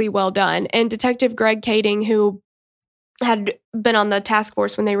really well done. And Detective Greg Kading, who had been on the task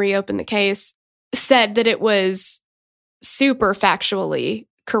force when they reopened the case, said that it was super factually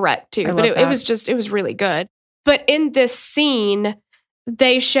correct too. But it was really good. But in this scene,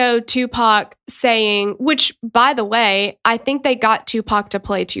 they show Tupac saying, which, by the way, I think they got Tupac to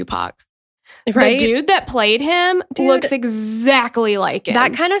play Tupac. Right? The dude that played him looks exactly like him.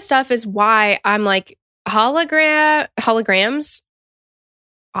 That kind of stuff is why I'm like, holographs?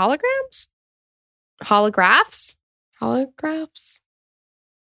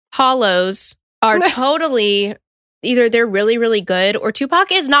 Hollows are totally, either they're really, really good or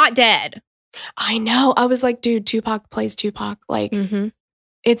Tupac is not dead. I know. I was like, dude, Tupac plays Tupac. Like,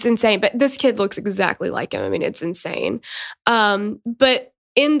 It's insane. But this kid looks exactly like him. I mean, it's insane. But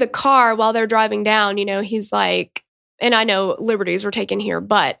in the car while they're driving down, he's like, and I know liberties were taken here,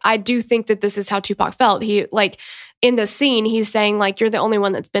 but I do think that this is how Tupac felt. He, in the scene, he's saying, you're the only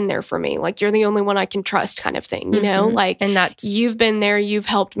one that's been there for me. You're the only one I can trust, kind of thing, And that's, you've been there, you've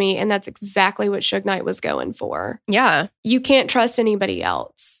helped me. And that's exactly what Suge Knight was going for. Yeah. You can't trust anybody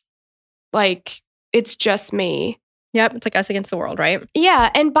else. It's just me. Yep. It's like us against the world, right? Yeah.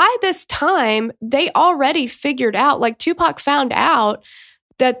 And by this time, they already figured out, Tupac found out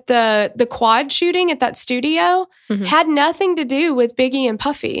that the quad shooting at that studio had nothing to do with Biggie and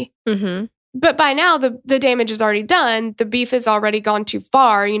Puffy. Mm-hmm. But by now, the damage is already done. The beef has already gone too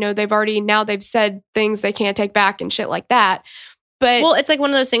far. You know, they've said things they can't take back and shit like that. But well, it's like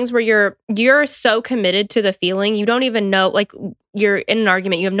one of those things where you're so committed to the feeling, you don't even know, like you're in an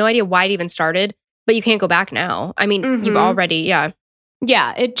argument, you have no idea why it even started, but you can't go back now. I mean, you've already, yeah.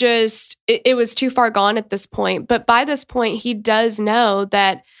 Yeah, it was too far gone at this point. But by this point, he does know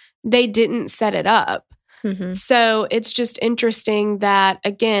that they didn't set it up. Mm-hmm. So it's just interesting that,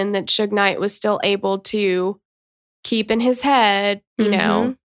 again, that Suge Knight was still able to keep in his head, you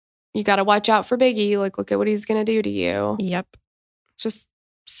know, you got to watch out for Biggie. Like, look at what he's going to do to you. Yep. Just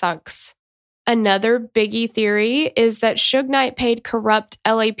sucks. Another Biggie theory is that Suge Knight paid corrupt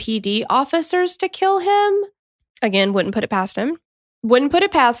LAPD officers to kill him. Again, wouldn't put it past him. Wouldn't put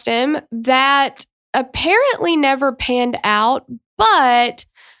it past him. That apparently never panned out, but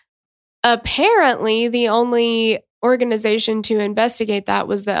apparently the only organization to investigate that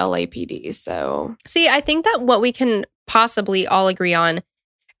was the LAPD. So, see, I think that what we can possibly all agree on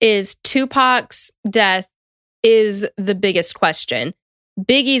is Tupac's death is the biggest question.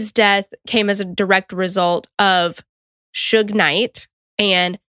 Biggie's death came as a direct result of Suge Knight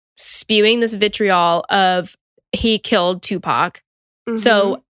and spewing this vitriol of he killed Tupac.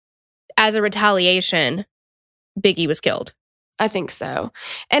 So as a retaliation, Biggie was killed. I think so.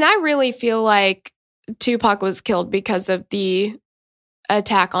 And I really feel like Tupac was killed because of the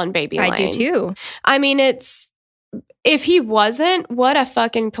attack on Baby Lane. I do too. I mean, if he wasn't, what a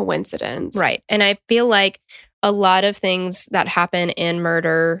fucking coincidence. Right. And I feel like a lot of things that happen in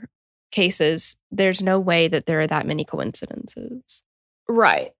murder cases, there's no way that there are that many coincidences.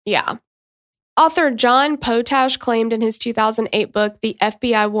 Right. Yeah. Author John Potash claimed in his 2008 book, The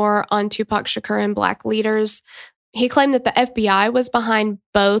FBI War on Tupac Shakur and Black Leaders, he claimed that the FBI was behind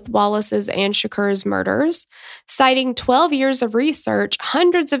both Wallace's and Shakur's murders, citing 12 years of research,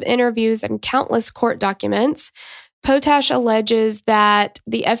 hundreds of interviews, and countless court documents. Potash alleges that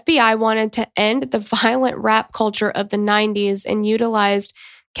the FBI wanted to end the violent rap culture of the 90s and utilized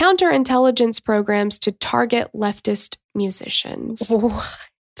counterintelligence programs to target leftist musicians. What?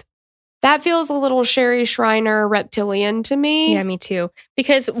 That feels a little Sherry Shriner reptilian to me. Yeah, me too.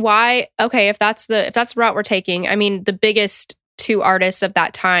 Because why? Okay, if that's the route we're taking, I mean, the biggest two artists of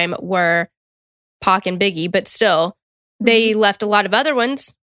that time were Pac and Biggie, but still, they left a lot of other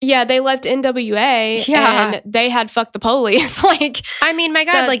ones. Yeah, they left NWA and they had Fuck the Police. Like, I mean, my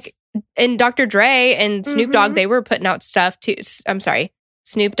God, like, and Dr. Dre and Snoop Dogg, they were putting out stuff too. I'm sorry,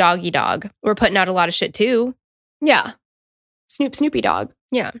 Snoop Doggy Dogg were putting out a lot of shit too. Yeah. Snoopy Dogg.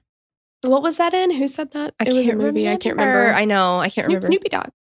 Yeah. What was that in? Who said that? It was a movie. I can't remember. I know. I can't remember. Snoopy Dogg.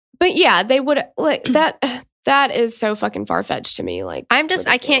 But yeah, they would like that. That is so fucking far-fetched to me. Like, I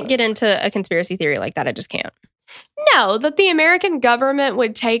can't get into a conspiracy theory like that. I just can't. No, that the American government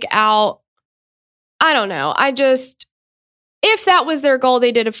would take out, I don't know. If that was their goal,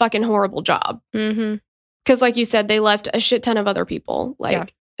 they did a fucking horrible job. Because like you said, they left a shit ton of other people.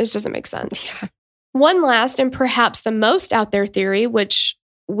 Like, it just doesn't make sense. Yeah. One last and perhaps the most out there theory, which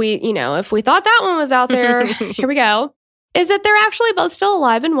if we thought that one was out there, here we go, is that they're actually both still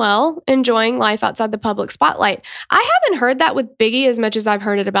alive and well, enjoying life outside the public spotlight. I haven't heard that with Biggie as much as I've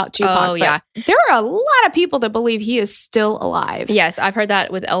heard it about Tupac. Oh, yeah. There are a lot of people that believe he is still alive. Yes, I've heard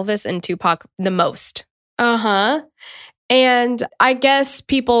that with Elvis and Tupac the most. Uh-huh. And I guess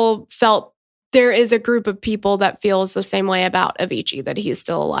people felt there is a group of people that feels the same way about Avicii, that he's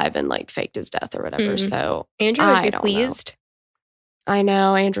still alive and like faked his death or whatever. So Andrew would be pleased. I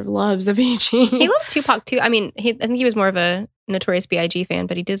know. Andrew loves Avicii. He loves Tupac too. I mean, I think he was more of a Notorious B.I.G. fan,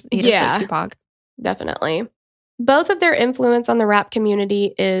 but he does like Tupac. Definitely. Both of their influence on the rap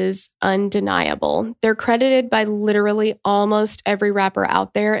community is undeniable. They're credited by literally almost every rapper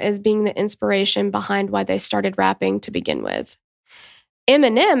out there as being the inspiration behind why they started rapping to begin with.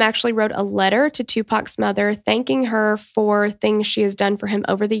 Eminem actually wrote a letter to Tupac's mother thanking her for things she has done for him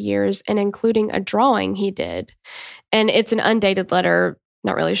over the years and including a drawing he did. And it's an undated letter,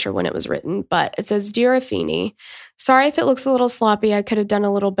 not really sure when it was written, but it says, "Dear Afeni, sorry if it looks a little sloppy. I could have done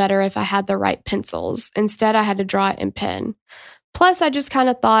a little better if I had the right pencils. Instead, I had to draw it in pen. Plus, I just kind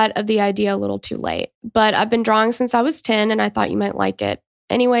of thought of the idea a little too late. But I've been drawing since I was 10 and I thought you might like it.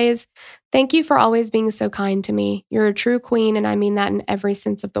 Anyways, thank you for always being so kind to me. You're a true queen, and I mean that in every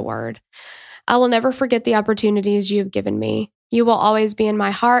sense of the word. I will never forget the opportunities you have given me. You will always be in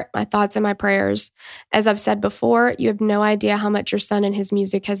my heart, my thoughts, and my prayers. As I've said before, you have no idea how much your son and his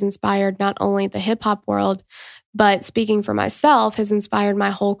music has inspired not only the hip-hop world, but speaking for myself, has inspired my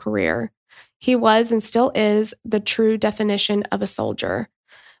whole career. He was and still is the true definition of a soldier.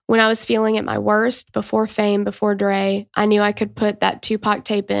 When I was feeling at my worst, before fame, before Dre, I knew I could put that Tupac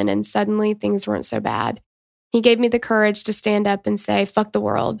tape in and suddenly things weren't so bad. He gave me the courage to stand up and say, fuck the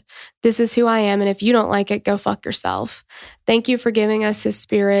world. This is who I am, and if you don't like it, go fuck yourself. Thank you for giving us his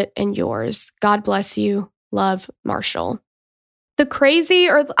spirit and yours. God bless you. Love, Marshall. The crazy,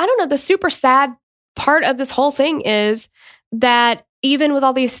 or I don't know, the super sad part of this whole thing is that even with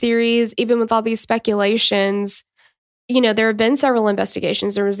all these theories, even with all these speculations, there have been several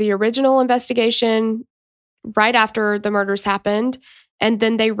investigations. There was the original investigation right after the murders happened, and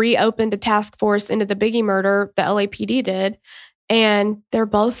then they reopened a task force into the Biggie murder, the LAPD did, and they're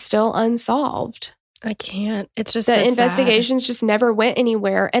both still unsolved. I can't. It's just the investigations just never went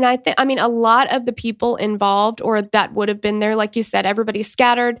anywhere. And a lot of the people involved or that would have been there, like you said, everybody's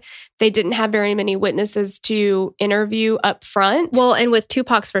scattered. They didn't have very many witnesses to interview up front. Well, and with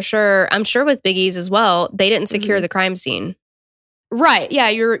Tupac's for sure, I'm sure with Biggie's as well, they didn't secure the crime scene. Right. Yeah.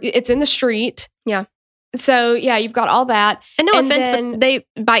 It's in the street. Yeah. So yeah, you've got all that. And no offense, but they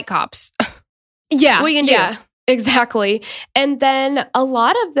bite cops. Yeah. What are you gonna do? Yeah, exactly. And then a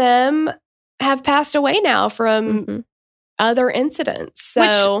lot of them have passed away now from other incidents.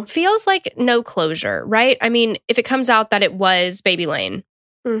 So. Which feels like no closure, right? I mean, if it comes out that it was Baby Lane,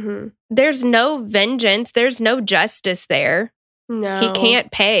 there's no vengeance. There's no justice there. No. He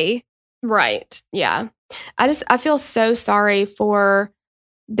can't pay. Right. Yeah. I feel so sorry for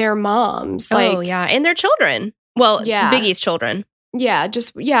their moms. Oh, yeah. And their children. Well, yeah. Biggie's children. Yeah.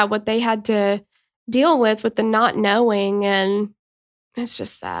 What they had to deal with the not knowing. And it's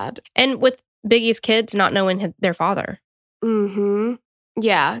just sad. And with Biggie's kids not knowing their father.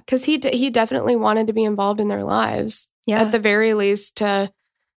 Yeah. Because he definitely wanted to be involved in their lives. Yeah. At the very least to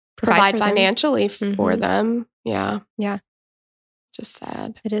provide financially for them. Yeah. Yeah. Just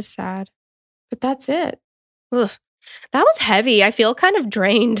sad. It is sad. But that's it. Ugh. That was heavy. I feel kind of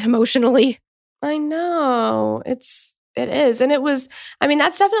drained emotionally. I know. It is. And it was,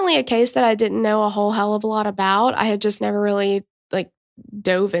 that's definitely a case that I didn't know a whole hell of a lot about. I had just never really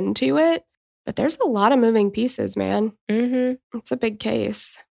dove into it. But there's a lot of moving pieces, man. It's a big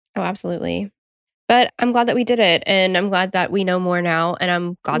case. Oh, absolutely. But I'm glad that we did it. And I'm glad that we know more now. And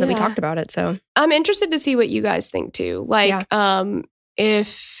I'm glad that we talked about it. So I'm interested to see what you guys think too.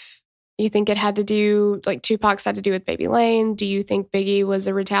 If you think it had to do, Tupac's had to do with Baby Lane, do you think Biggie was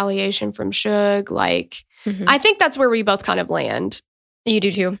a retaliation from Suge? I think that's where we both kind of land. You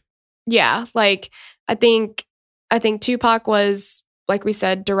do too? Yeah. I think Tupac was, like we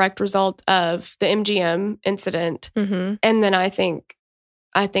said, direct result of the MGM incident. And then I think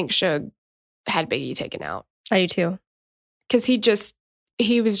Suge had Biggie taken out. I do too. Because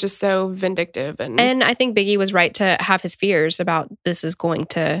he was just so vindictive. And I think Biggie was right to have his fears about this is going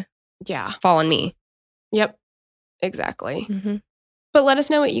to fall on me. Yep. Exactly. But let us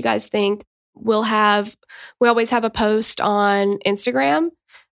know what you guys think. We always have a post on Instagram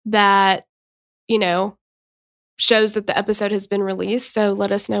that, shows that the episode has been released. So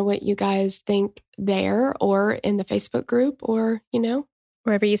let us know what you guys think there or in the Facebook group or,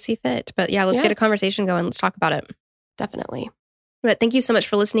 wherever you see fit. But yeah, let's get a conversation going. Let's talk about it. Definitely. But thank you so much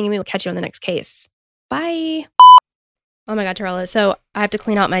for listening, and we will catch you on the next case. Bye. Oh my God, Torella. So I have to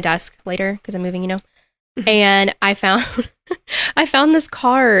clean out my desk later because I'm moving, And I found this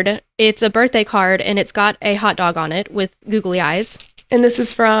card. It's a birthday card, and it's got a hot dog on it with googly eyes. And this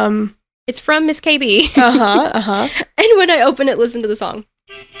is from? It's from Miss KB. And when I open it, listen to the song.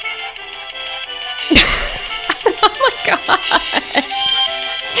 Oh my God.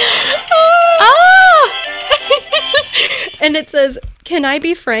 And it says, "Can I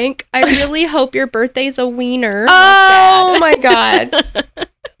be frank? I really hope your birthday's a wiener." Oh my God.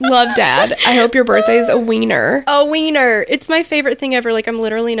 Love, Dad. I hope your birthday's a wiener. A wiener. It's my favorite thing ever. I'm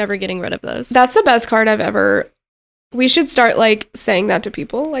literally never getting rid of those. That's the best card I've ever. We should start saying that to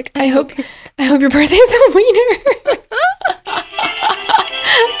people. I hope your birthday's a wiener.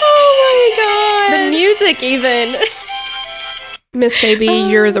 Oh my God. The music even. Miss KB,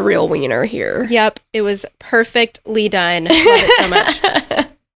 you're the real wiener here. Yep. It was perfectly done. Love it so much.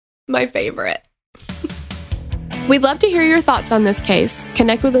 My favorite. We'd love to hear your thoughts on this case.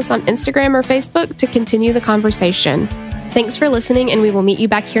 Connect with us on Instagram or Facebook to continue the conversation. Thanks for listening, and we will meet you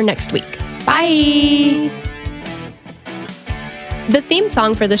back here next week. Bye! The theme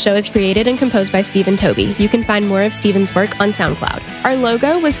song for the show is created and composed by Stephen Toby. You can find more of Stephen's work on SoundCloud. Our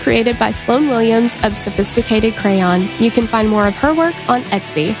logo was created by Sloan Williams of Sophisticated Crayon. You can find more of her work on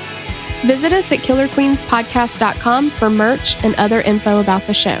Etsy. Visit us at KillerQueensPodcast.com for merch and other info about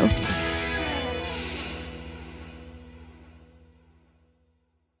the show.